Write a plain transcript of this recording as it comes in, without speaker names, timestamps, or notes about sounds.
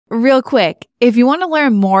Real quick, if you want to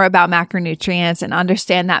learn more about macronutrients and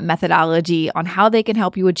understand that methodology on how they can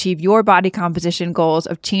help you achieve your body composition goals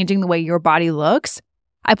of changing the way your body looks,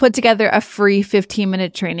 I put together a free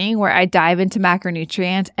 15-minute training where I dive into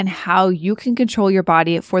macronutrients and how you can control your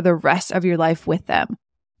body for the rest of your life with them.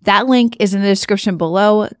 That link is in the description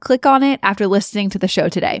below. Click on it after listening to the show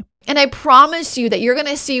today. And I promise you that you're going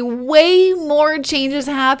to see way more changes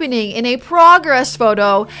happening in a progress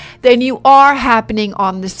photo than you are happening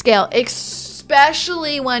on the scale,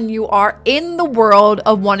 especially when you are in the world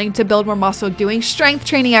of wanting to build more muscle, doing strength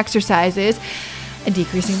training exercises, and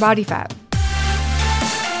decreasing body fat.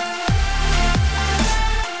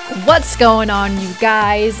 What's going on, you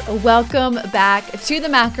guys? Welcome back to the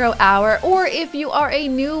Macro Hour, or if you are a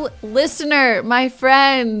new listener, my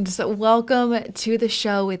friends, welcome to the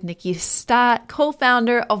show with Nikki Stott,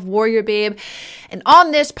 co-founder of Warrior Babe. And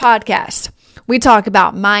on this podcast, we talk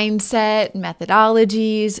about mindset,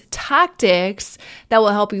 methodologies, tactics that will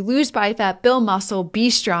help you lose body fat, build muscle,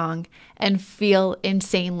 be strong, and feel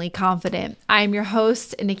insanely confident. I am your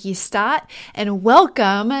host, Nikki Stott, and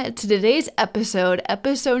welcome to today's episode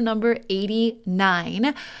number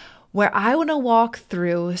 89, where I want to walk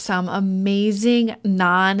through some amazing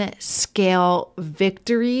non-scale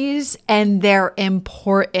victories and their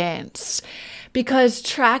importance. Because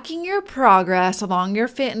tracking your progress along your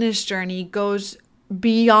fitness journey goes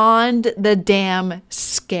beyond the damn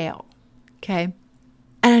scale, okay?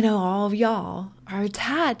 And I know all of y'all are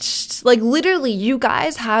attached. Like literally, you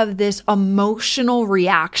guys have this emotional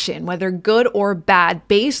reaction, whether good or bad,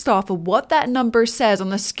 based off of what that number says on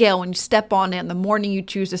the scale when you step on it in the morning you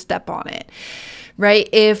choose to step on it, right?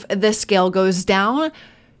 If the scale goes down,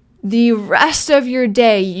 the rest of your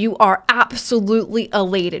day, you are absolutely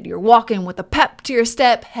elated. You're walking with a pep to your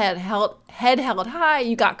step, head held high,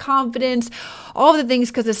 you got confidence, all of the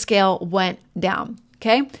things because the scale went down.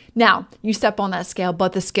 Okay. Now you step on that scale,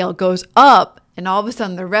 but the scale goes up and all of a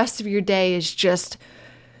sudden the rest of your day is just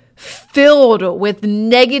filled with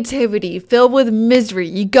negativity, filled with misery.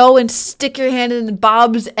 You go and stick your hand in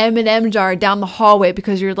Bob's M&M jar down the hallway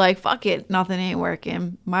because you're like, fuck it, nothing ain't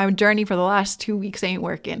working. My journey for the last 2 weeks ain't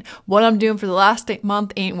working. What I'm doing for the last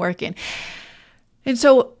month ain't working. And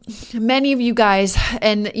so many of you guys,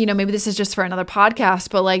 and maybe this is just for another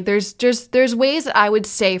podcast, but like there's ways that I would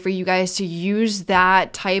say for you guys to use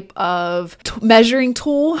that type of measuring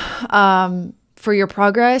tool for your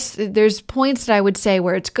progress. There's points that I would say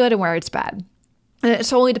where it's good and where it's bad. And it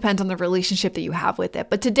solely depends on the relationship that you have with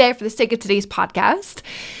it. But today, for the sake of today's podcast,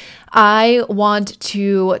 I want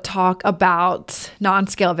to talk about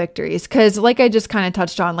non-scale victories because like I just kind of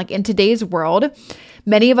touched on, like in today's world,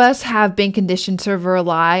 many of us have been conditioned to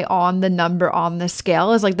rely on the number on the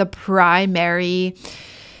scale as like the primary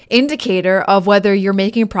indicator of whether you're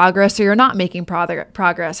making progress or you're not making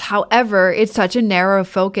progress. However, it's such a narrow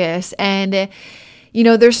focus and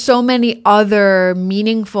there's so many other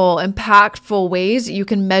meaningful, impactful ways you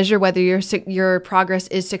can measure whether your progress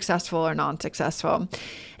is successful or non-successful.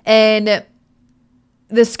 And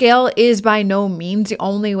the scale is by no means the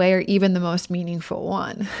only way or even the most meaningful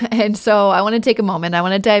one. And so I want to take a moment. I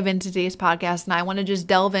want to dive into today's podcast and I want to just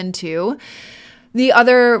delve into the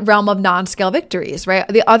other realm of non-scale victories, right?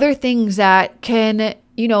 The other things that can,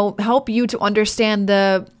 help you to understand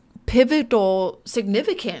the pivotal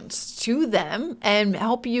significance to them and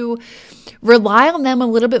help you rely on them a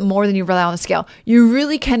little bit more than you rely on the scale. You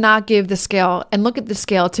really cannot give the scale and look at the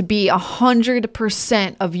scale to be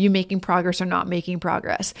 100% of you making progress or not making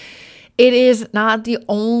progress. It is not the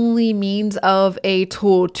only means of a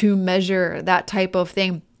tool to measure that type of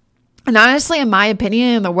thing. And honestly, in my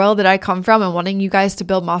opinion, in the world that I come from and wanting you guys to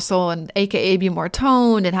build muscle and AKA be more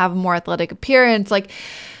toned and have a more athletic appearance, like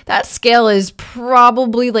that scale is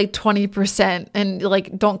probably like 20%. And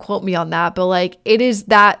like, don't quote me on that, but like it is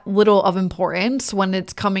that little of importance when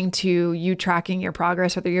it's coming to you tracking your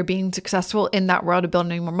progress, whether you're being successful in that world of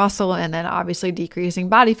building more muscle and then obviously decreasing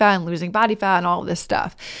body fat and losing body fat and all of this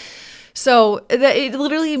stuff. So it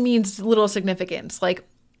literally means little significance. Like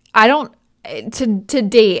to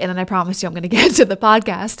date, and then I promise you I'm going to get to the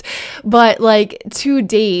podcast, but like to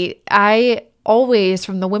date, I always,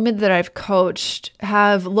 from the women that I've coached,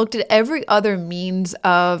 have looked at every other means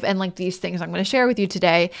of, and like these things I'm going to share with you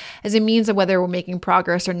today as a means of whether we're making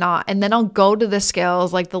progress or not. And then I'll go to the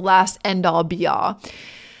scales like the last end all be all.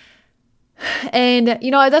 And,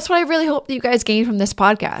 that's what I really hope that you guys gain from this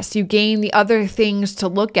podcast. You gain the other things to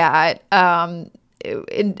look at,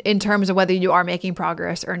 in terms of whether you are making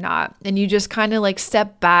progress or not. And you just kind of like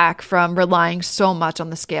step back from relying so much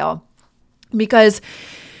on the scale because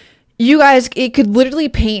you guys, it could literally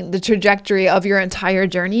paint the trajectory of your entire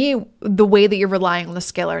journey, the way that you're relying on the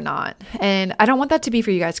scale or not. And I don't want that to be for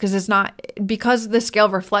you guys, because it's not, because the scale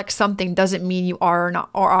reflects something doesn't mean you are or not,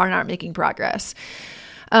 or are not making progress.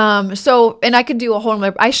 And I could do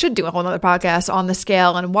I should do a whole nother podcast on the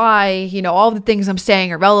scale and why, all the things I'm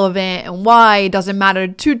saying are relevant and why it doesn't matter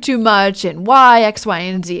too much and why X, Y,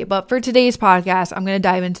 and Z. But for today's podcast, I'm going to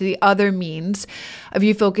dive into the other means of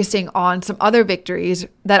you focusing on some other victories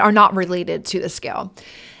that are not related to the scale.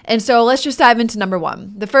 And so let's just dive into number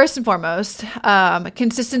one. The first and foremost,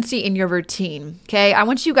 consistency in your routine. Okay. I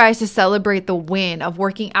want you guys to celebrate the win of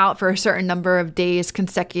working out for a certain number of days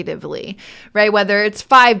consecutively, right? Whether it's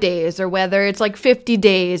 5 days or whether it's like 50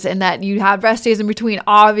 days and that you have rest days in between.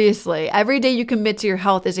 Obviously, every day you commit to your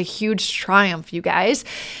health is a huge triumph, you guys.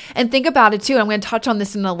 And think about it too. I'm going to touch on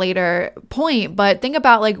this in a later point, but think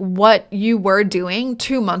about like what you were doing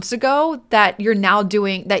 2 months ago that you're now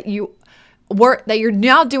doing, that you're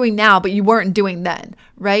now doing now, but you weren't doing then,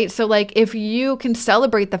 right? So like if you can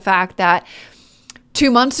celebrate the fact that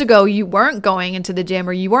 2 months ago you weren't going into the gym,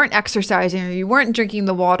 or you weren't exercising, or you weren't drinking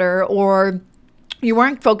the water, or you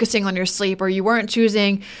weren't focusing on your sleep, or you weren't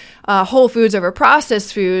choosing whole foods over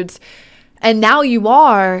processed foods, and now you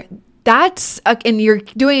are, and you're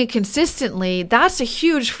doing it consistently, that's a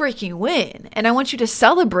huge freaking win. And I want you to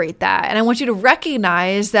celebrate that. And I want you to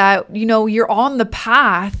recognize that, you're on the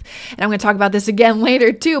path. And I'm going to talk about this again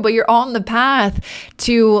later too, but you're on the path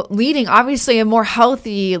to leading obviously a more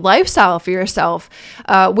healthy lifestyle for yourself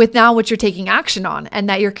with now what you're taking action on, and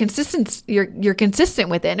that you're consistent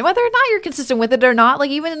with it. And whether or not you're consistent with it or not, like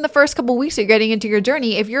even in the first couple of weeks that you're getting into your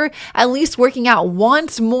journey, if you're at least working out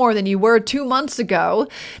once more than you were 2 months ago,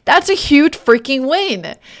 that's a huge freaking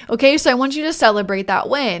win. Okay, so I want you to celebrate that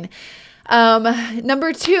win.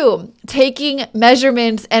 Number 2, taking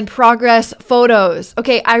measurements and progress photos.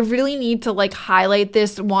 Okay, I really need to highlight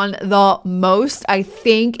this one the most. I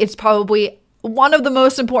think it's probably one of the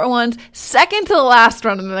most important ones, second to the last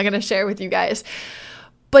one that I'm going to share with you guys.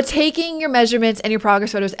 But taking your measurements and your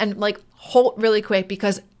progress photos, and hold really quick,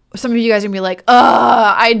 because some of you guys are going to be like,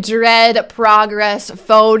 I dread progress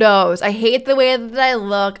photos. I hate the way that I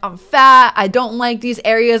look. I'm fat. I don't like these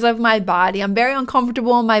areas of my body. I'm very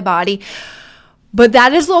uncomfortable in my body. But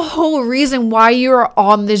that is the whole reason why you're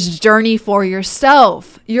on this journey for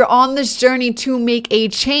yourself. You're on this journey to make a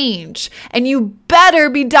change. And you better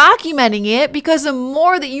be documenting it, because the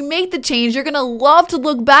more that you make the change, you're going to love to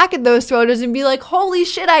look back at those photos and be like, holy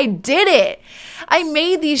shit, I did it. I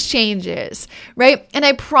made these changes, right? And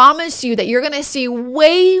I promise you that you're going to see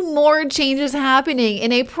way more changes happening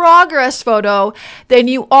in a progress photo than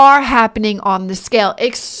you are happening on the scale,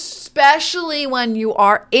 especially when you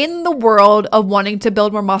are in the world of wanting to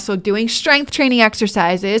build more muscle, doing strength training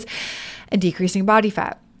exercises, and decreasing body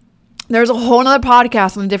fat. There's a whole nother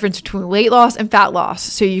podcast on the difference between weight loss and fat loss.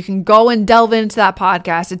 So you can go and delve into that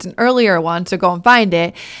podcast. It's an earlier one, so go and find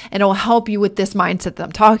it, and it will help you with this mindset that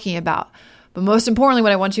I'm talking about. But most importantly,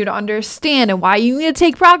 what I want you to understand and why you need to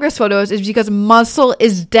take progress photos is because muscle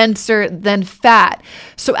is denser than fat.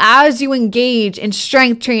 So as you engage in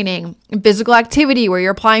strength training and physical activity where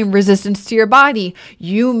you're applying resistance to your body,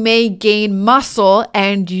 you may gain muscle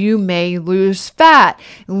and you may lose fat,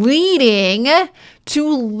 leading to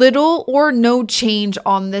little or no change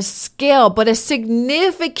on this scale, but a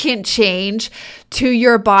significant change to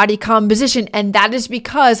your body composition. And that is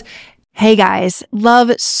because, hey guys,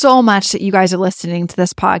 love so much that you guys are listening to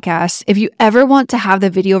this podcast. If you ever want to have the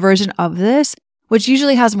video version of this, which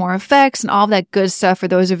usually has more effects and all that good stuff for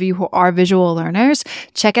those of you who are visual learners,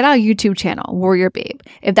 check out our YouTube channel, Warrior Babe,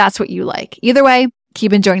 if that's what you like. Either way,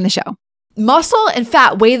 keep enjoying the show. Muscle and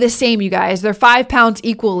fat weigh the same, you guys. They're 5 pounds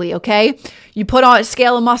equally, okay? You put on a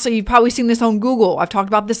scale of muscle, you've probably seen this on Google. I've talked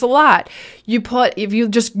about this a lot. If you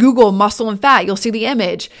just Google muscle and fat, you'll see the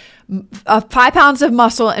image. 5 pounds of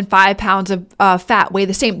muscle and 5 pounds of fat weigh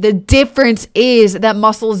the same. The difference is that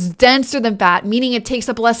muscle is denser than fat, meaning it takes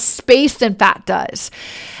up less space than fat does.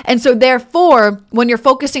 And so therefore, when you're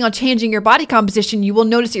focusing on changing your body composition, you will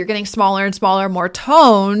notice that you're getting smaller and smaller, more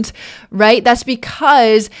toned, right? That's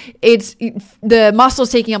because the muscle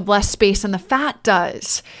is taking up less space than the fat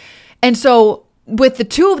does. And so with the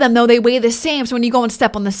two of them, though, they weigh the same. So when you go and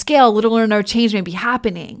step on the scale, little or no change may be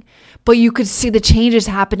happening. But you could see the changes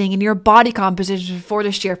happening in your body composition for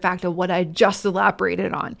the sheer fact of what I just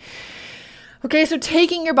elaborated on. Okay, so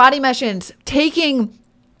taking your body measurements, taking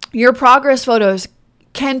your progress photos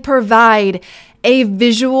can provide a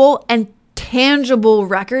visual and tangible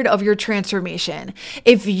record of your transformation.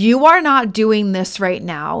 If you are not doing this right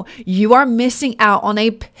now, you are missing out on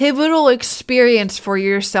a pivotal experience for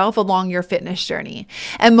yourself along your fitness journey.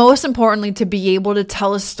 And most importantly, to be able to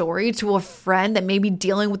tell a story to a friend that may be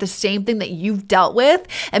dealing with the same thing that you've dealt with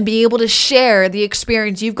and be able to share the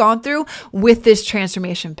experience you've gone through with this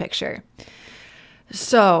transformation picture.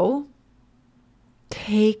 So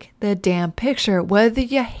take the damn picture, whether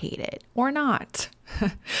you hate it or not,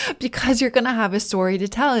 because you're going to have a story to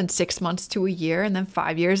tell in 6 months to a year, and then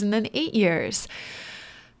 5 years, and then 8 years.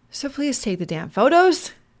 So please take the damn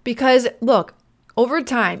photos, because look, over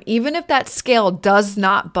time, even if that scale does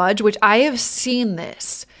not budge, which I have seen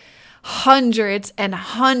this hundreds and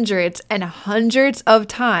hundreds and hundreds of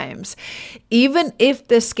times, even if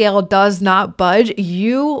the scale does not budge,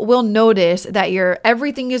 you will notice that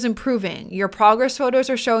everything is improving. Your progress photos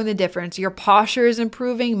are showing the difference. Your posture is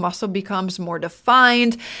improving. Muscle becomes more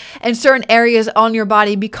defined, and certain areas on your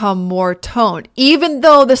body become more toned, even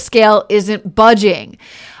though the scale isn't budging.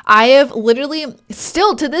 I have literally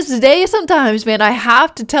still to this day, sometimes, man, I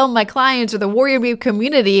have to tell my clients or the Warrior Babe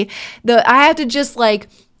community that I have to just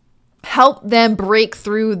help them break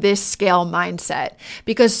through this scale mindset,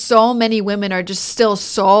 because so many women are just still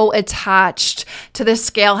so attached to the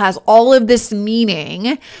scale has all of this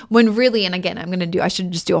meaning, when really, and again, I should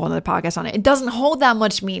just do a whole other podcast on it. It doesn't hold that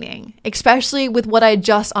much meaning, especially with what I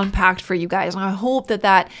just unpacked for you guys. And I hope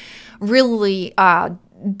that really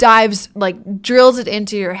drills it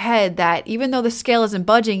into your head that even though the scale isn't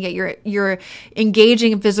budging, yet you're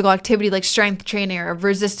engaging in physical activity like strength training or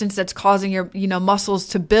resistance that's causing your muscles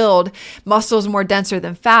to build. Muscles more denser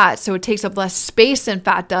than fat, so it takes up less space than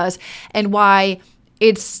fat does, and why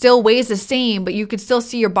it still weighs the same, but you could still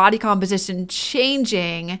see your body composition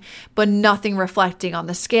changing, but nothing reflecting on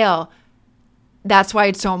the scale. That's why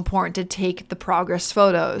it's so important to take the progress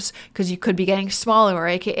photos, because you could be getting smaller, or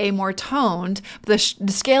AKA more toned, but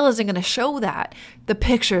the scale isn't going to show that. The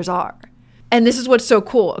pictures are. And this is what's so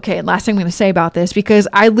cool. Okay, and last thing I'm going to say about this, because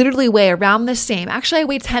I literally weigh around the same. Actually, I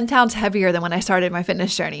weigh 10 pounds heavier than when I started my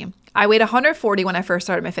fitness journey. I weighed 140 when I first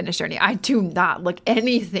started my fitness journey. I do not look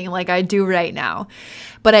anything like I do right now,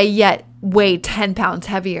 but I yet weigh 10 pounds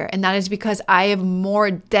heavier. And that is because I have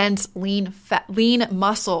more dense, lean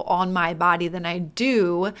muscle on my body than I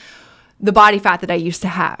do the body fat that I used to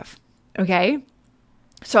have. Okay.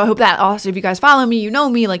 So I hope that also, if you guys follow me, you know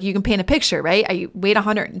me, you can paint a picture, right? I weighed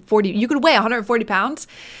 140, you could weigh 140 pounds,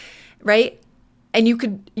 right? And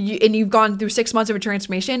you've gone through 6 months of a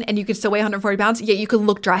transformation, and you could still weigh 140 pounds, yet you could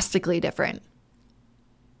look drastically different.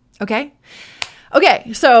 Okay.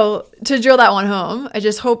 So to drill that one home, I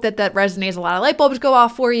just hope that resonates. A lot of light bulbs go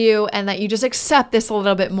off for you, and that you just accept this a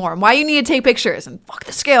little bit more. Why you need to take pictures, and fuck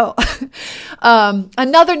the scale.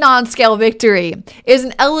 Another non-scale victory is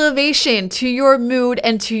an elevation to your mood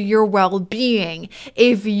and to your well-being.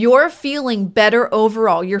 If you're feeling better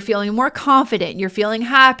overall, you're feeling more confident, you're feeling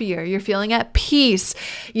happier, you're feeling at peace,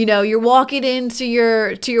 you're walking into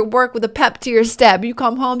your work with a pep to your step, you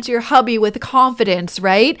come home to your hubby with confidence,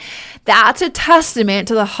 right? That's a testament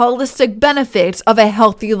to the holistic benefits of a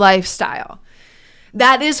healthy lifestyle.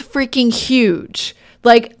 That is freaking huge.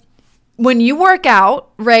 When you work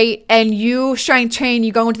out, right, and you strength train,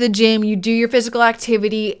 you go into the gym, you do your physical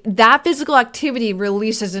activity, that physical activity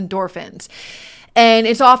releases endorphins. And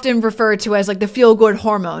it's often referred to as the feel-good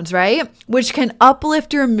hormones, right? Which can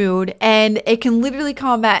uplift your mood, and it can literally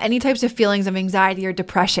combat any types of feelings of anxiety or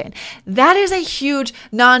depression. That is a huge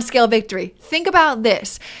non-scale victory. Think about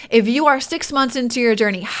this. If you are 6 months into your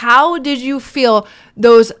journey, how did you feel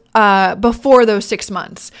those before those 6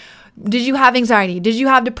 months? Did you have anxiety? Did you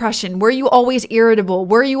have depression? Were you always irritable?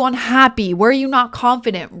 Were you unhappy? Were you not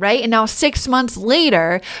confident, right? And now 6 months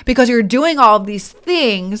later, because you're doing all of these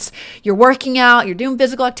things, you're working out, you're doing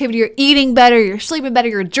physical activity, you're eating better, you're sleeping better,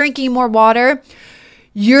 you're drinking more water,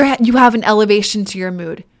 you have an elevation to your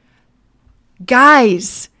mood.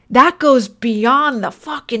 Guys, that goes beyond the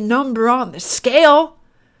fucking number on the scale.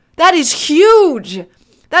 That is huge.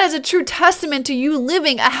 That is a true testament to you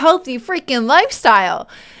living a healthy freaking lifestyle.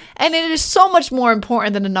 And it is so much more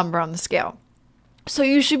important than a number on the scale. So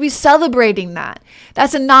you should be celebrating that.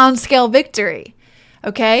 That's a non-scale victory.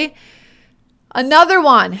 Okay? Another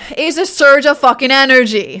one is a surge of fucking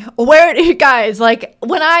energy. Guys,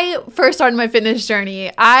 when I first started my fitness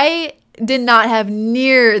journey, I did not have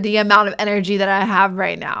near the amount of energy that I have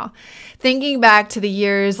right now. Thinking back to the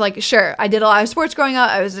years, sure, I did a lot of sports growing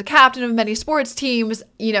up. I was a captain of many sports teams,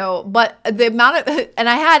 but the amount of, and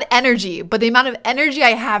I had energy, but the amount of energy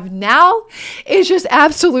I have now is just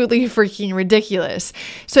absolutely freaking ridiculous.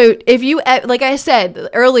 So if you, like I said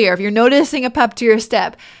earlier, if you're noticing a pep to your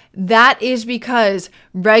step, That is because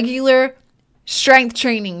regular strength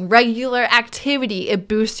training, regular activity, it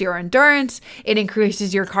boosts your endurance, it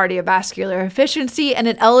increases your cardiovascular efficiency, and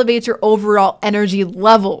it elevates your overall energy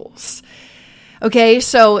levels. Okay,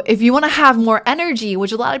 so if you want to have more energy,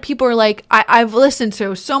 which a lot of people are like, I've listened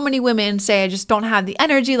to so many women say, I just don't have the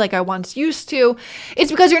energy like I once used to. It's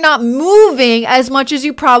because you're not moving as much as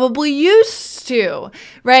you probably used to,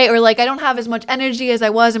 right? Or like, I don't have as much energy as I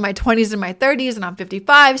was in my 20s and my 30s, and I'm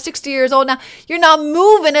 55, 60 years old now. You're not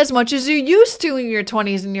moving as much as you used to in your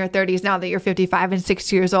 20s and your 30s now that you're 55 and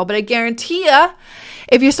 60 years old. But I guarantee you,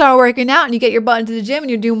 if you start working out and you get your butt into the gym and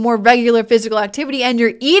you're doing more regular physical activity and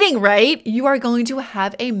you're eating right, you are going to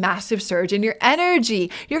have a massive surge in your energy.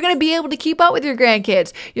 You're going to be able to keep up with your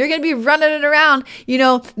grandkids. You're going to be running it around,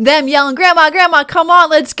 them yelling, grandma, grandma, come on,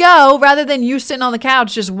 let's go, rather than you sitting on the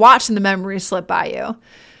couch just watching the memories slip by you.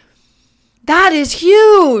 That is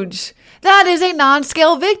huge. That is a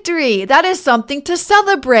non-scale victory. That is something to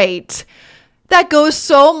celebrate. That goes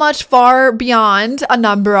so much far beyond a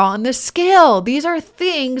number on the scale. These are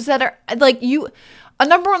things that are like a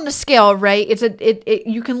number on the scale, right?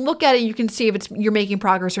 You can look at it, you can see if you're making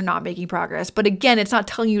progress or not making progress. But again, it's not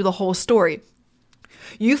telling you the whole story.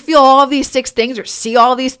 You feel all of these 6 things or see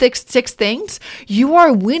all these six things, you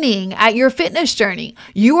are winning at your fitness journey.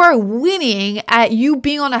 You are winning at you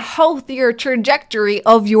being on a healthier trajectory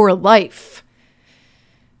of your life.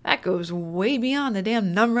 That goes way beyond the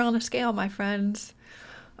damn number on the scale, my friends.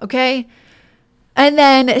 Okay? And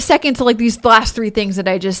then second to like these last 3 things that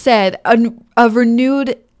I just said, a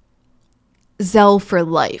renewed zeal for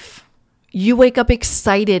life. You wake up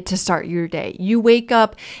excited to start your day. You wake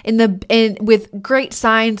up with great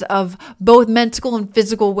signs of both mental and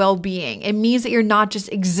physical well-being. It means that you're not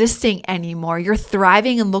just existing anymore. You're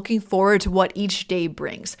thriving and looking forward to what each day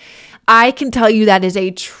brings. I can tell you that is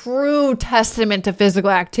a true testament to physical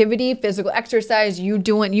activity, physical exercise, you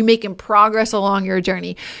making progress along your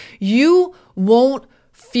journey. You won't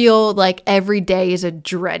feel like every day is a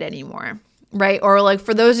dread anymore. Right? Or like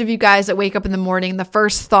for those of you guys that wake up in the morning, the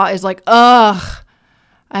first thought is like, ugh,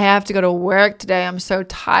 I have to go to work today. I'm so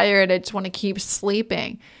tired. I just want to keep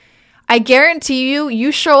sleeping. I guarantee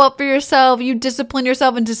you show up for yourself. You discipline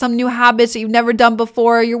yourself into some new habits that you've never done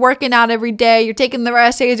before. You're working out every day. You're taking the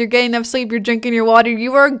rest days. You're getting enough sleep. You're drinking your water.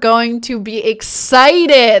 You are going to be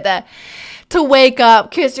excited to wake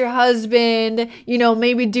up, kiss your husband,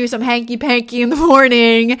 maybe do some hanky-panky in the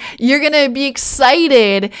morning. You're going to be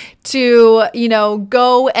excited to,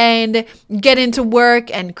 go and get into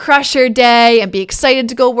work and crush your day and be excited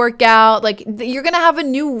to go work out. Like you're going to have a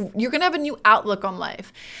new outlook on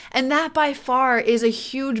life. And that by far is a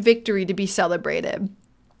huge victory to be celebrated.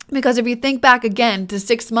 Because if you think back again to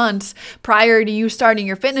 6 months prior to you starting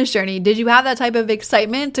your fitness journey, did you have that type of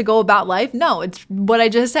excitement to go about life? No, it's what I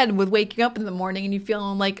just said with waking up in the morning and you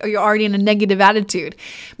feeling like you're already in a negative attitude.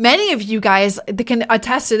 Many of you guys can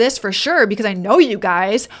attest to this for sure, because I know you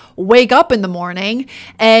guys wake up in the morning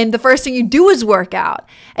and the first thing you do is work out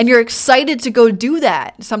and you're excited to go do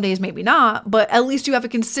that. Some days maybe not, but at least you have a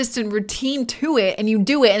consistent routine to it and you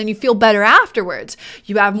do it and then you feel better afterwards.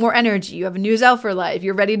 You have more energy. You have a new zeal for life.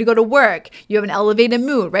 You're ready to go to work, you have an elevated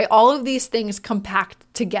mood, right? All of these things compact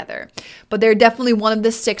together. But they're definitely one of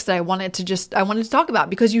the 6 that I wanted to talk about,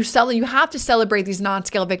 because you have to celebrate these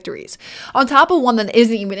non-scale victories. On top of one that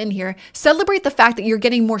isn't even in here, celebrate the fact that you're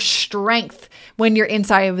getting more strength when you're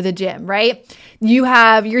inside of the gym, right?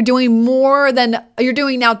 You're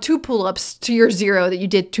doing now 2 pull-ups to your 0 that you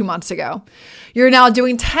did 2 months ago. You're now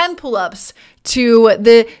doing 10 pull-ups to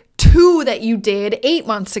the 2 that you did 8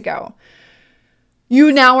 months ago.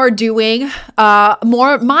 You now are doing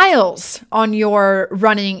more miles on your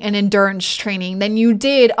running and endurance training than you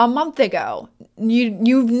did a month ago.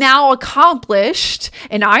 You've now accomplished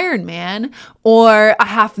an Ironman or a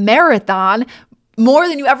half marathon more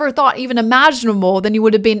than you ever thought even imaginable than you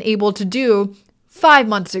would have been able to do 5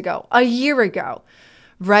 months ago, a year ago,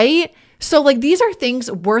 right? So like these are things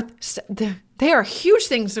they are huge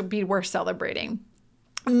things to be worth celebrating.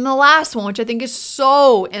 And the last one, which I think is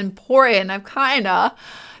so important, I've kind of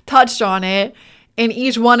touched on it in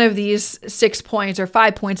each one of these 6 points or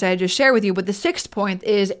 5 points I just shared with you. But the 6th point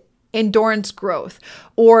is endurance growth,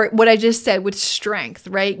 or what I just said with strength,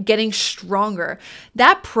 right? Getting stronger.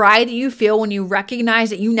 That pride that you feel when you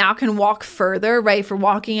recognize that you now can walk further, right? For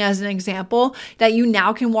walking as an example, that you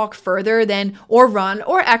now can walk further than, or run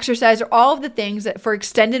or exercise or all of the things that for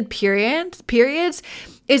extended periods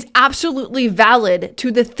is absolutely valid to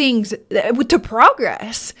the things, to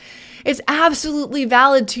progress. It's absolutely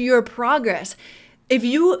valid to your progress. if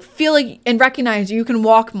you feel like and recognize you can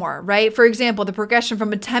walk more, right? For example, the progression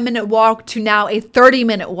from a 10-minute walk to now a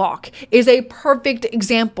 30-minute walk is a perfect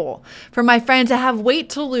example for my friends that have weight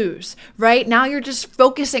to lose, right? Now you're just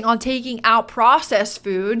focusing on taking out processed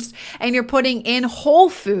foods and you're putting in whole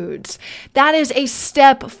foods. That is a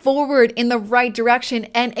step forward in the right direction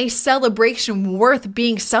and a celebration worth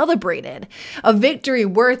being celebrated, a victory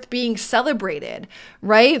worth being celebrated,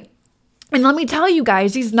 right? And let me tell you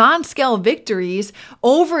guys, these non-scale victories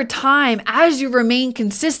over time, as you remain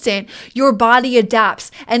consistent, your body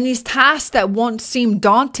adapts. And these tasks that once seemed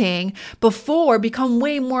daunting before become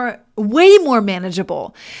way more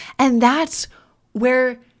manageable. And that's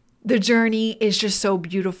where the journey is just so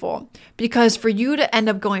beautiful. Because for you to end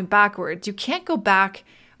up going backwards, you can't go back.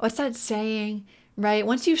 What's that saying, right?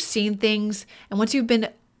 Once you've seen things and once you've been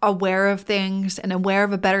aware of things and aware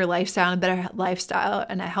of a better lifestyle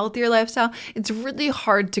and a healthier lifestyle, it's really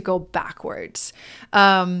hard to go backwards.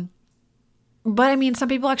 But I mean, some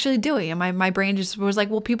people actually do it. And my brain just was like,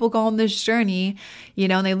 well, people go on this journey,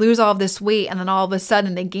 and they lose all of this weight and then all of a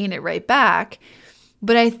sudden they gain it right back.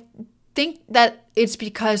 But I think that it's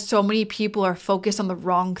because so many people are focused on the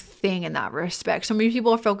wrong thing in that respect. So many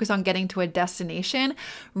people are focused on getting to a destination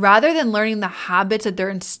rather than learning the habits that they're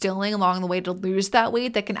instilling along the way to lose that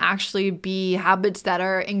weight that can actually be habits that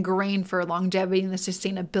are ingrained for longevity and the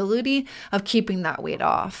sustainability of keeping that weight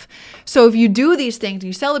off. So if you do these things,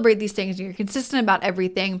 you celebrate these things, and you're consistent about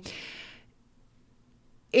everything,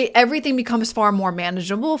 everything becomes far more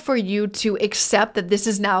manageable for you to accept that this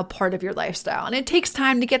is now a part of your lifestyle. And it takes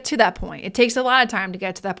time to get to that point. It takes a lot of time to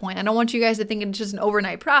get to that point. I don't want you guys to think it's just an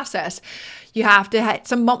overnight process. You have to hit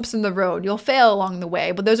some bumps in the road. You'll fail along the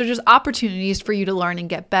way, but those are just opportunities for you to learn and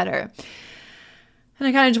get better. And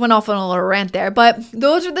I kind of just went off on a little rant there, but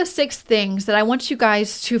those are the 6 things that I want you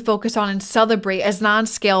guys to focus on and celebrate as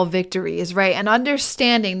non-scale victories, right? And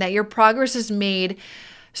understanding that your progress is made.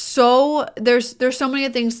 So there's so many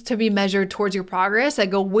things to be measured towards your progress that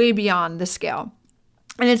go way beyond the scale.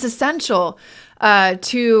 And it's essential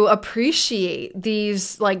to appreciate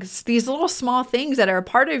these little small things that are a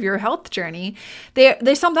part of your health journey.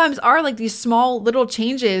 They sometimes are like these small little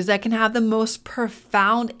changes that can have the most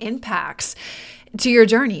profound impacts to your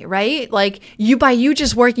journey, right? Like by you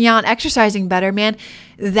just working out and exercising better, man,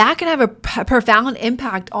 that can have a profound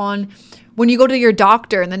impact on when you go to your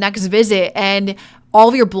doctor in the next visit and all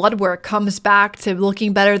of your blood work comes back to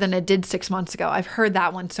looking better than it did 6 months ago. I've heard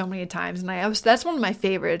that one so many times, and that's one of my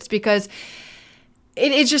favorites because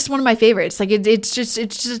it's just one of my favorites. Like it's just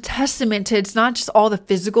a testament to, it's not just all the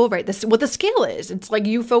physical, right? What the scale is. It's like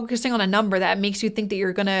you focusing on a number that makes you think that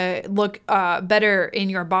you're gonna look better in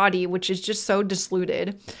your body, which is just so diluted.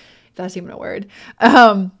 If that's even a word.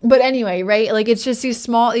 But anyway, right? Like it's just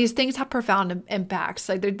these things have profound impacts.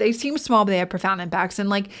 Like they seem small, but they have profound impacts. And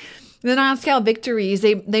like the non-scale victories,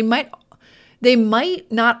 they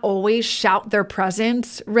might not always shout their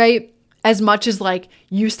presence, right? As much as like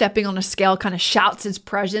you stepping on a scale kind of shouts its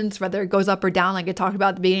presence, whether it goes up or down, like I talked about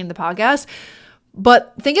at the beginning of the podcast.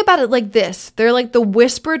 But think about it like this. They're like the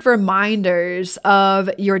whispered reminders of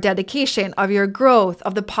your dedication, of your growth,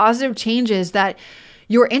 of the positive changes that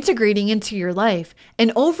you're integrating into your life.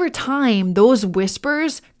 And over time, those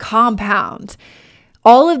whispers compound.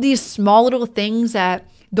 All of these small little things that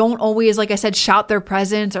don't always, like I said, shout their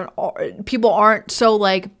presence, or people aren't so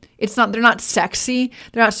like, they're not sexy.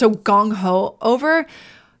 They're not so gung-ho over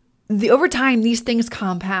time. These things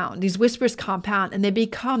compound, these whispers compound, and they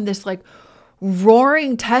become this like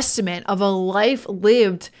roaring testament of a life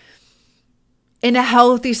lived in a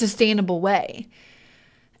healthy, sustainable way.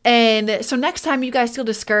 And so next time you guys feel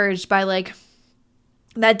discouraged by like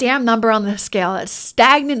that damn number on the scale, that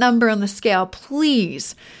stagnant number on the scale,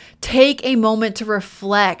 please take a moment to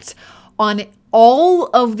reflect on all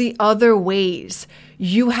of the other ways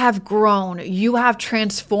you have grown, you have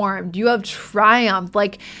transformed, you have triumphed,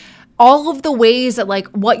 like all of the ways that like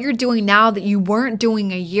what you're doing now that you weren't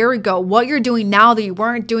doing a year ago, what you're doing now that you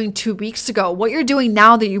weren't doing 2 weeks ago, what you're doing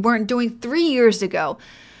now that you weren't doing 3 years ago.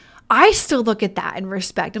 I still look at that in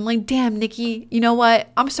respect. I'm like, damn, Nikki, you know what?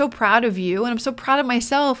 I'm so proud of you. And I'm so proud of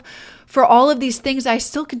myself for all of these things I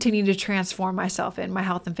still continue to transform myself in my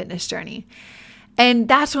health and fitness journey. And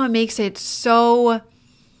that's what makes it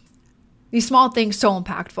these small things so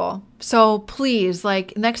impactful. So please,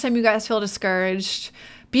 like next time you guys feel discouraged,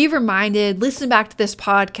 be reminded, listen back to this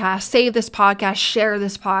podcast, save this podcast, share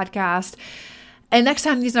this podcast. And next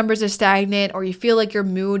time these numbers are stagnant or you feel like your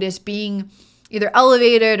mood is being either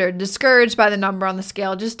elevated or discouraged by the number on the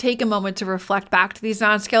scale, just take a moment to reflect back to these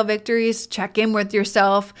non-scale victories, check in with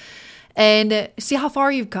yourself, and see how far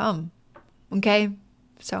you've come. Okay?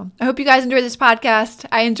 So I hope you guys enjoyed this podcast.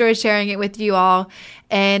 I enjoyed sharing it with you all.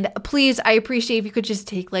 And please, I appreciate if you could just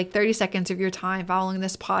take like 30 seconds of your time following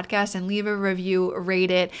this podcast and leave a review,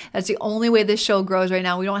 rate it. That's the only way this show grows right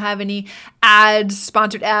now. We don't have any ads,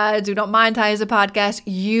 sponsored ads. We don't monetize the podcast.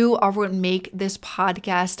 You are what make this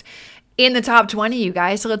podcast in the top 20, you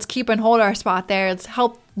guys. So let's keep and hold our spot there. Let's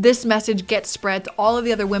help this message get spread to all of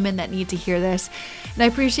the other women that need to hear this. And I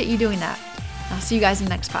appreciate you doing that. I'll see you guys in the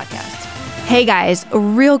next podcast. Hey guys,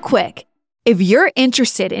 real quick. If you're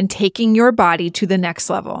interested in taking your body to the next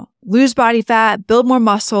level, lose body fat, build more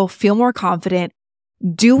muscle, feel more confident,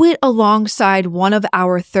 do it alongside one of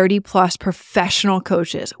our 30+ professional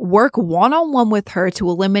coaches. Work one-on-one with her to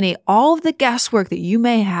eliminate all of the guesswork that you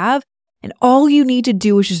may have. And all you need to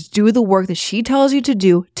do is just do the work that she tells you to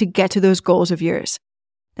do to get to those goals of yours.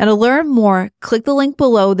 Now, to learn more, click the link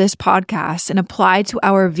below this podcast and apply to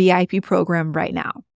our VIP program right now.